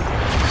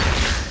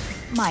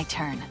 My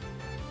turn.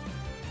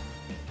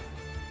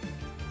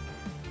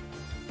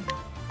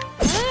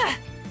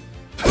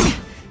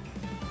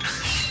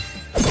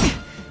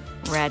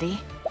 Ready?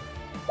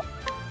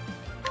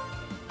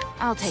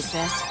 I'll take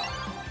this.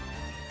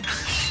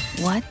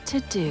 What to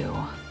do?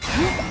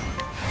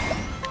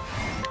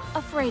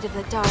 Afraid of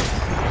the dark.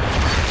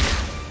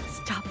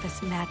 Stop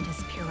this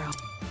madness, Piro.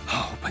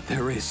 Oh, but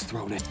there is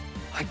Throné.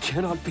 I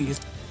cannot be as...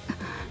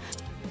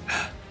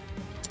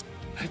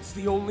 It's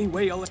the only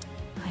way I'll...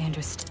 I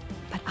understand,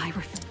 but I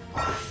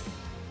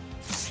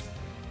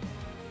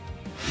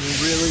You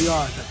really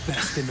are the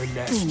best in the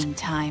nest. Cleaning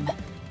time.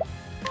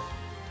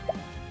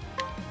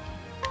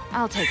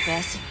 I'll take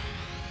this.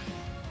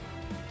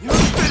 You're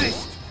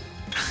finished!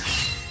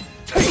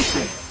 Take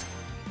this!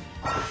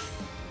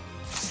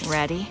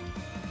 Ready?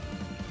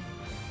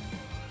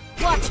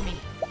 Watch me!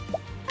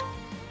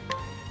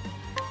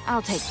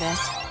 I'll take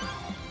this.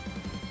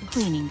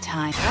 Cleaning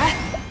time.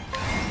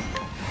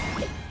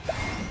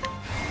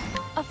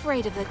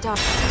 Afraid of the dark.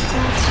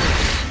 That's your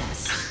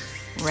weakness.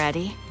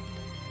 Ready?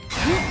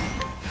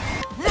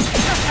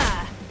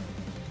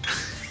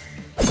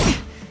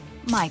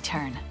 My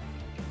turn.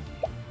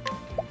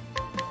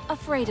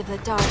 Afraid of the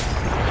dark.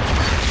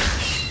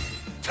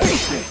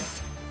 Take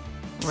this!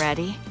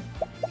 Ready?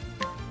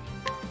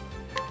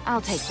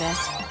 I'll take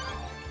this.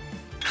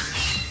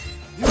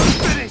 You're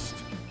finished!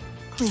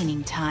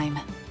 Cleaning time.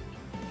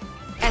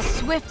 As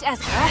swift as...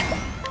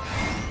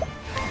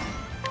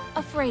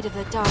 Afraid of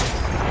the dark.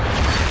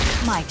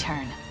 My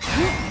turn.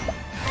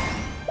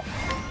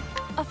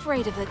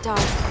 Afraid of the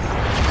dark.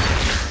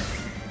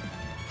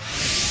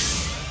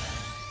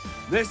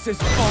 This is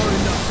far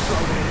enough,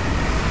 Throné.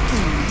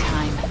 Cleaning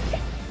time.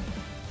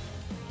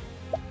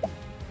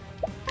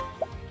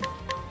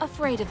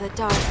 Afraid of the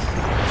dark.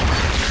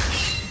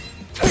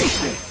 Take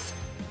this!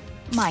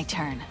 My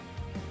turn.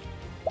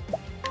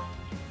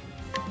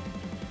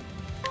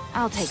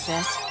 I'll take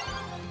this.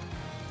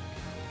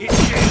 It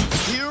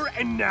ends here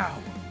and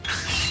now.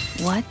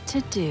 What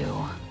to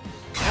do?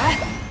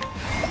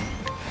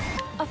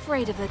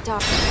 Afraid of the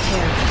dark.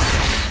 Prepare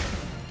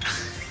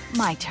yourself.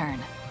 My turn.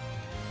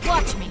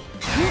 Watch me.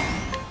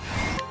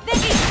 Then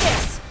eat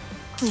this!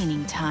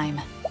 Cleaning time.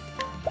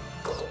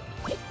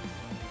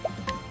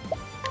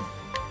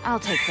 I'll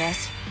take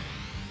this.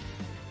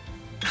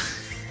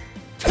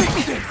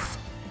 Take this!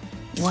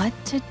 What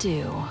to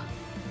do?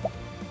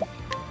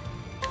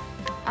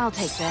 I'll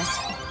take this.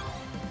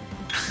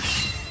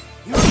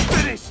 You're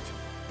finished!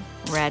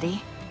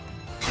 Ready?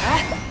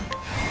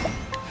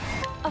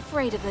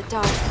 Afraid of the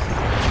dark.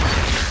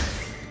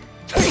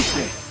 Take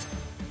this!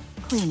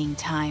 Cleaning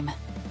time.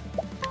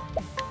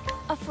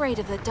 Afraid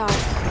of the dark.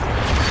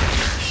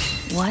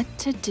 What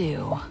to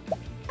do?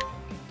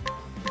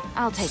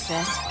 I'll take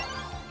this.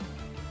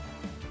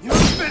 You're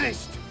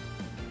finished!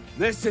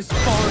 This is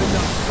far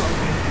enough,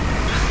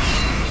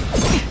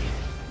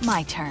 Throné.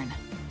 My turn.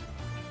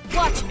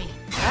 Watch me.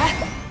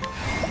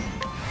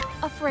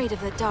 Afraid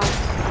of the dark.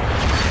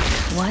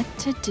 What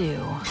to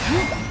do?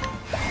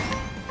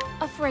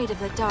 Afraid of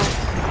the dark.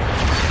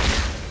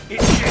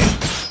 It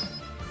ends!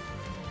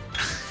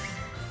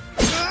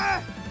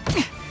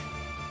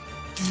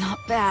 Not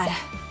bad.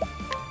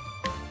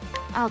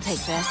 I'll take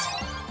this.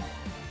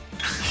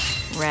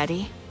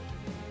 Ready?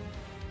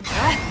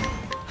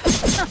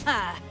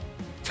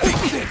 Take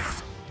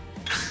this!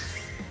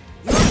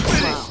 You're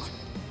finished!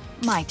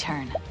 My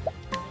turn.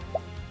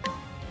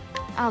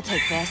 I'll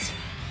take this.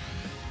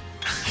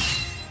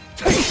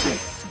 Take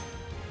this!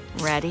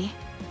 Ready?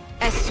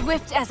 As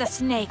swift as a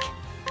snake.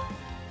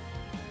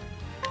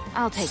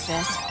 I'll take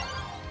this.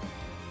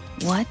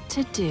 What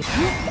to do?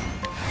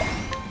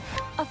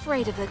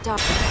 Afraid of the dark.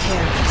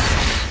 Prepare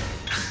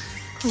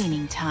yourself.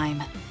 Cleaning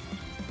time.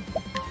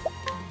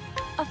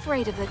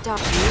 Afraid of the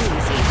dark.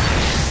 Easy.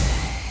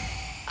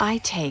 I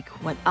take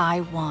what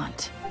I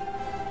want.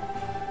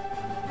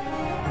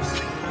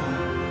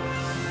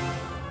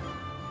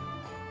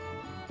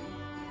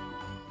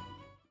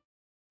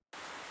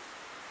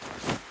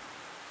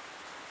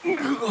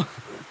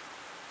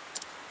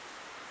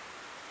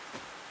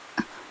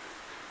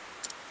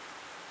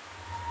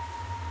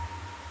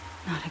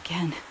 Not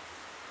again.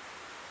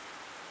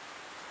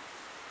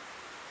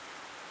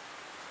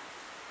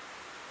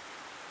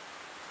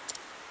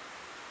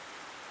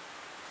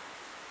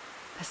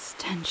 The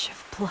stench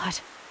of blood.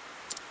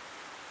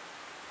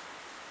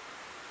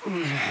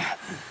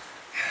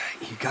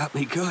 You got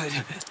me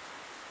good.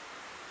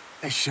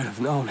 I should have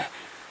known.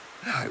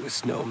 I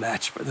was no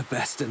match for the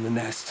best in the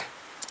nest.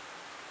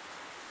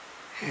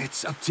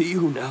 It's up to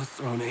you now,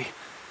 Throné.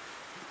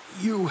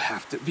 You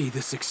have to be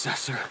the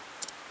successor.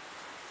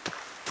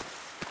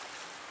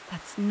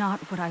 That's not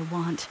what I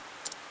want.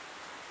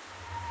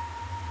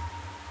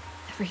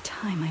 Every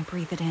time I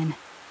breathe it in,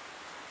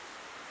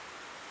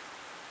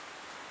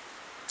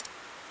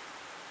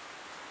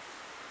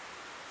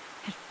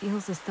 it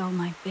feels as though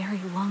my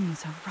very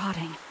lungs are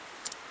rotting.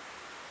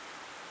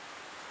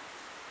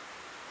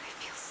 I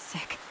feel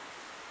sick.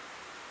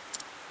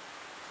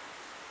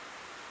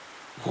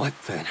 What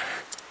then?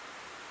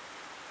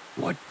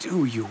 What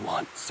do you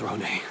want,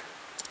 Throné?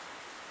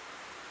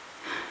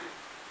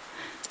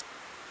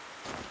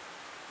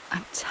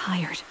 I'm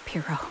tired,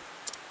 Piro.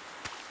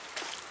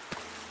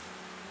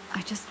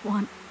 I just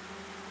want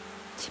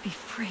to be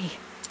free.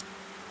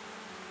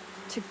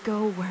 To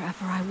go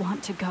wherever I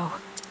want to go.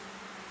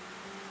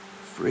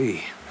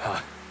 Free,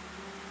 huh?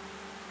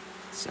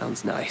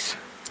 Sounds nice.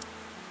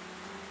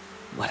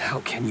 But how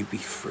can you be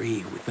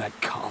free with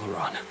that collar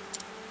on?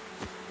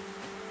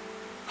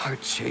 Our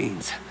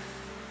chains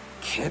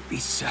can't be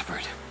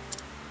severed.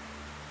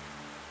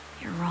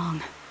 You're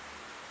wrong.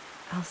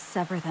 I'll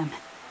sever them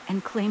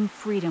and claim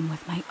freedom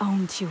with my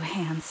own 2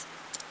 hands.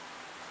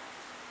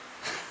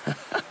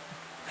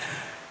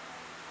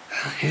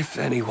 If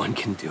anyone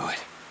can do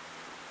it,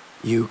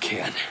 you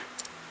can.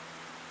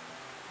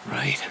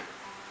 Right?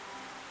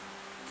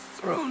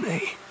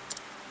 Throné.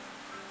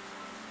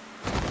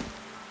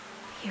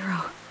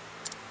 Hero.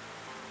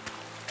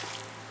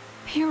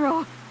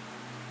 Hero!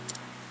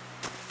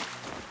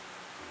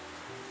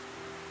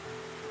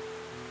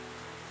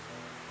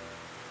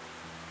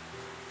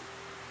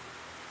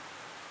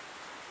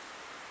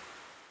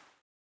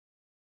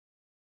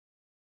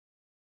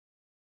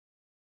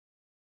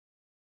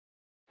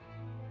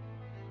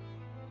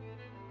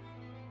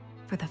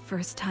 For the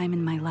first time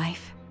in my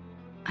life,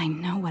 I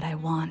know what I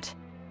want.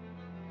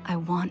 I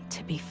want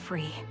to be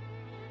free.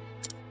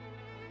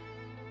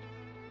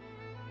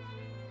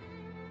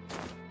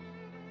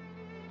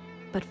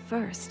 But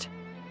first,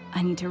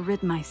 I need to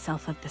rid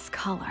myself of this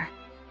collar.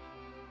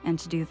 And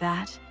to do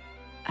that,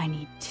 I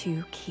need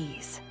 2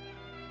 keys.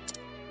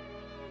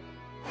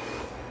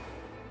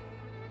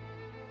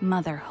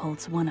 Mother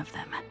holds one of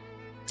them.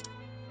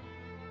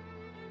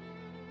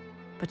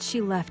 But she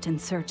left in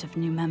search of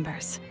new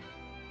members.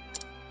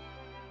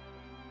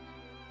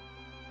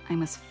 I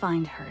must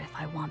find her if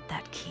I want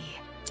that key.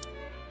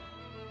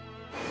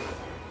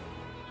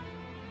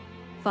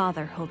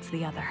 Father holds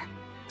the other.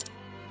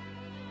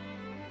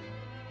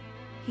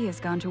 He has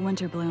gone to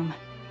Winterbloom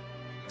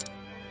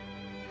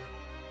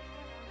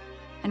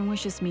and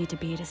wishes me to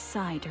be at his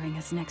side during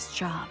his next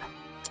job.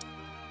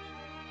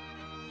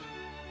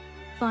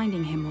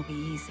 Finding him will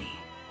be easy.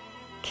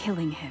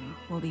 Killing him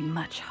will be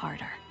much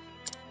harder.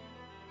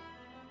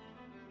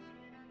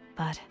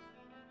 But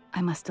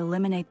I must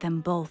eliminate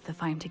them both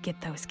if I am to get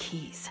those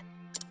keys.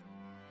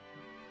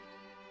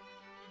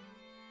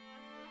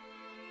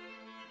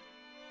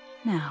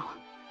 Now,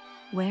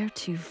 where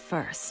to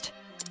first?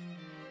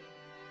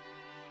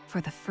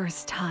 For the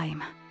first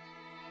time,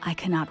 I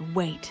cannot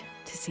wait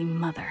to see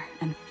Mother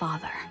and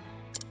Father.